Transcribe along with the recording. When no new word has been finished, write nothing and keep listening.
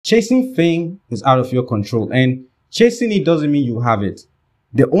Chasing fame is out of your control, and chasing it doesn't mean you have it.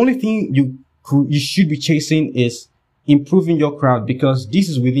 The only thing you should be chasing is improving your craft, because this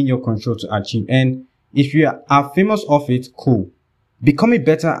is within your control to achieve. And if you are famous off it, cool. Becoming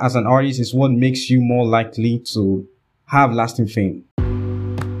better as an artist is what makes you more likely to have lasting fame.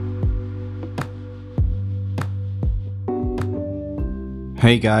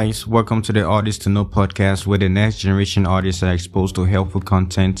 Hey guys, welcome to the Artist to Know podcast, where the next generation artists are exposed to helpful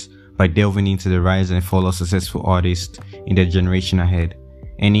content by delving into the rise and fall of successful artists in the generation ahead.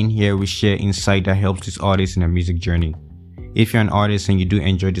 And in here, we share insight that helps these artists in their music journey. If you're an artist and you do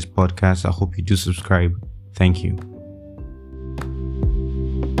enjoy this podcast, I hope you do subscribe. Thank you.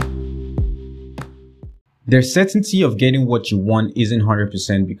 The certainty of getting what you want isn't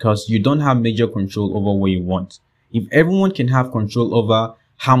 100% because you don't have major control over what you want. If everyone can have control over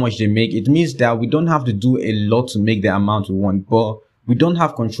how much they make, it means that we don't have to do a lot to make the amount we want, but we don't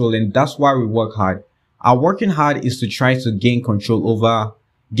have control, and that's why we work hard. Our working hard is to try to gain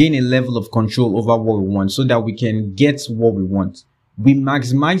a level of control over what we want so that we can get what we want. We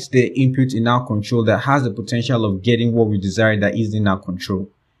maximize the input in our control that has the potential of getting what we desire that is in our control.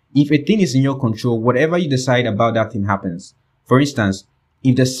 If a thing is in your control, whatever you decide about that thing happens. For instance,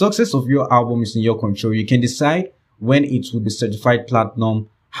 if the success of your album is in your control, you can decide when it will be certified platinum,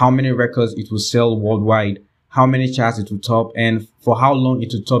 how many records it will sell worldwide, how many charts it will top, and for how long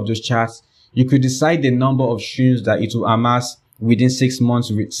it will top those charts. You could decide the number of streams that it will amass within 6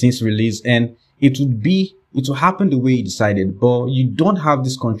 months since release, and it will happen the way you decided, but you don't have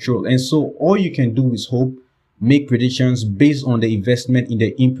this control. And so all you can do is hope, make predictions based on the investment in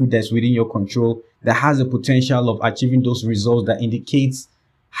the input that's within your control that has the potential of achieving those results that indicates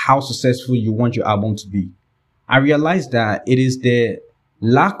how successful you want your album to be. I realized that it is the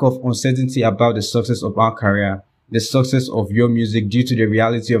lack of uncertainty about the success of our career, the success of your music due to the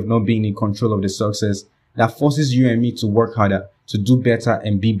reality of not being in control of the success, that forces you and me to work harder, to do better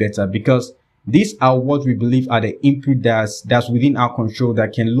and be better, because these are what we believe are the input that's within our control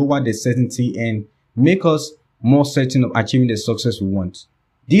that can lower the certainty and make us more certain of achieving the success we want.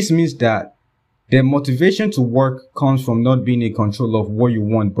 This means that the motivation to work comes from not being in control of what you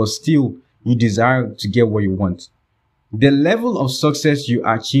want, but still you desire to get what you want. The level of success you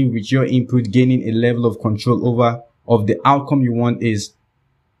achieve with your input gaining a level of control of the outcome you want is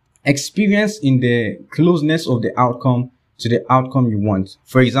experience in the closeness of the outcome to the outcome you want.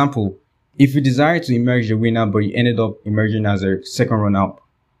 For example, if you desire to emerge a winner but you ended up emerging as a second runner-up,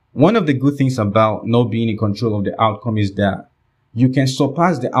 one of the good things about not being in control of the outcome is that you can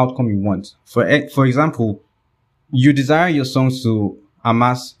surpass the outcome you want. For example, you desire your songs to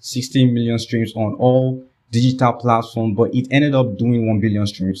amass 16 million streams on all digital platforms, but it ended up doing 1 billion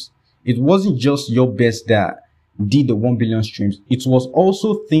streams. It wasn't just your best that did the 1 billion streams. It was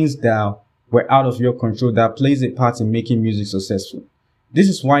also things that were out of your control that plays a part in making music successful. This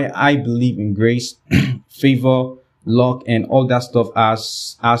is why I believe in grace, favor, luck, and all that stuff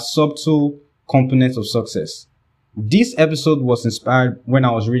as subtle components of success. This episode was inspired when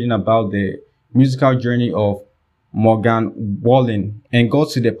I was reading about the musical journey of Morgan Wallen and got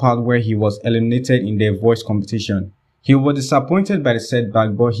to the part where he was eliminated in the voice competition. He was disappointed by the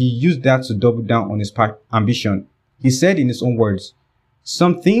setback, but he used that to double down on his ambition. He said in his own words,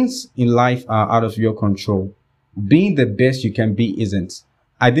 "Some things in life are out of your control. Being the best you can be isn't.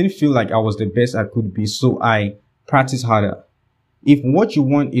 I didn't feel like I was the best I could be, so I practiced harder." If what you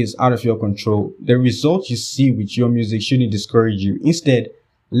want is out of your control, the results you see with your music shouldn't discourage you. Instead,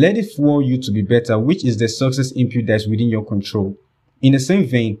 let it fuel you to be better, which is the success input that's within your control. In the same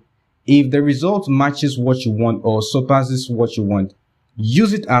vein, if the result matches what you want or surpasses what you want,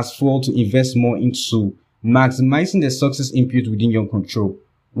 use it as fuel to invest more into maximizing the success input within your control.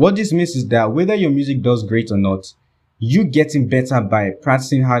 What this means is that whether your music does great or not, you getting better by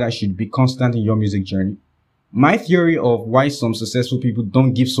practicing harder should be constant in your music journey. My theory of why some successful people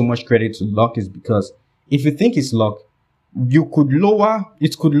don't give so much credit to luck is because if you think it's luck, it could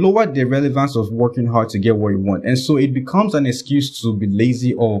lower the relevance of working hard to get what you want. And so it becomes an excuse to be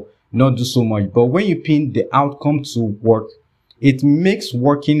lazy or not do so much. But when you pin the outcome to work, it makes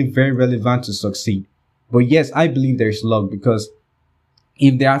working very relevant to succeed. But yes, I believe there is luck, because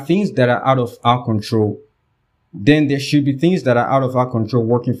if there are things that are out of our control, then there should be things that are out of our control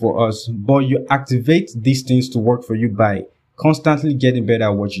working for us. But you activate these things to work for you by constantly getting better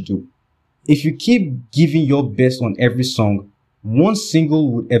at what you do. If you keep giving your best on every song, one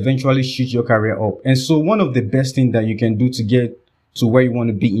single would eventually shoot your career up. And so one of the best things that you can do to get to where you want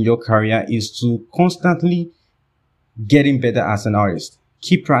to be in your career is to constantly getting better as an artist.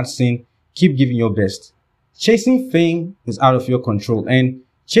 Keep practicing, keep giving your best. Chasing fame is out of your control, and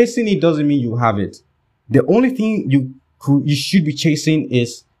chasing it doesn't mean you have it. The only thing you should be chasing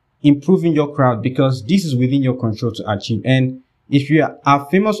is improving your craft, because this is within your control to achieve. And if you are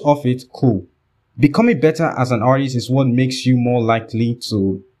famous of it, cool. Becoming better as an artist is what makes you more likely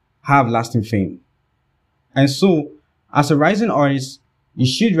to have lasting fame. And so, as a rising artist, you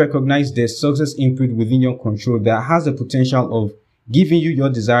should recognize the success input within your control that has the potential of giving you your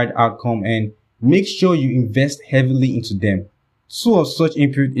desired outcome, and make sure you invest heavily into them. Two of such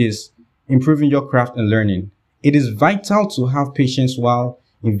input is improving your craft and learning. It is vital to have patience while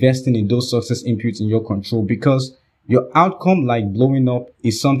investing in those success inputs in your control, because your outcome, like blowing up,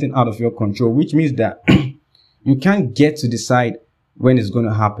 is something out of your control, which means that you can't get to decide when it's going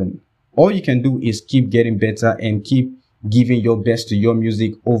to happen. All you can do is keep getting better and keep giving your best to your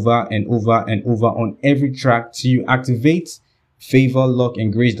music over and over and over on every track till you activate favor, luck,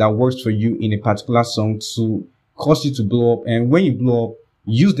 and grace that works for you in a particular song to cause you to blow up. And when you blow up,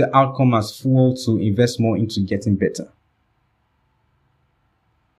 use the outcome as fuel to invest more into getting better.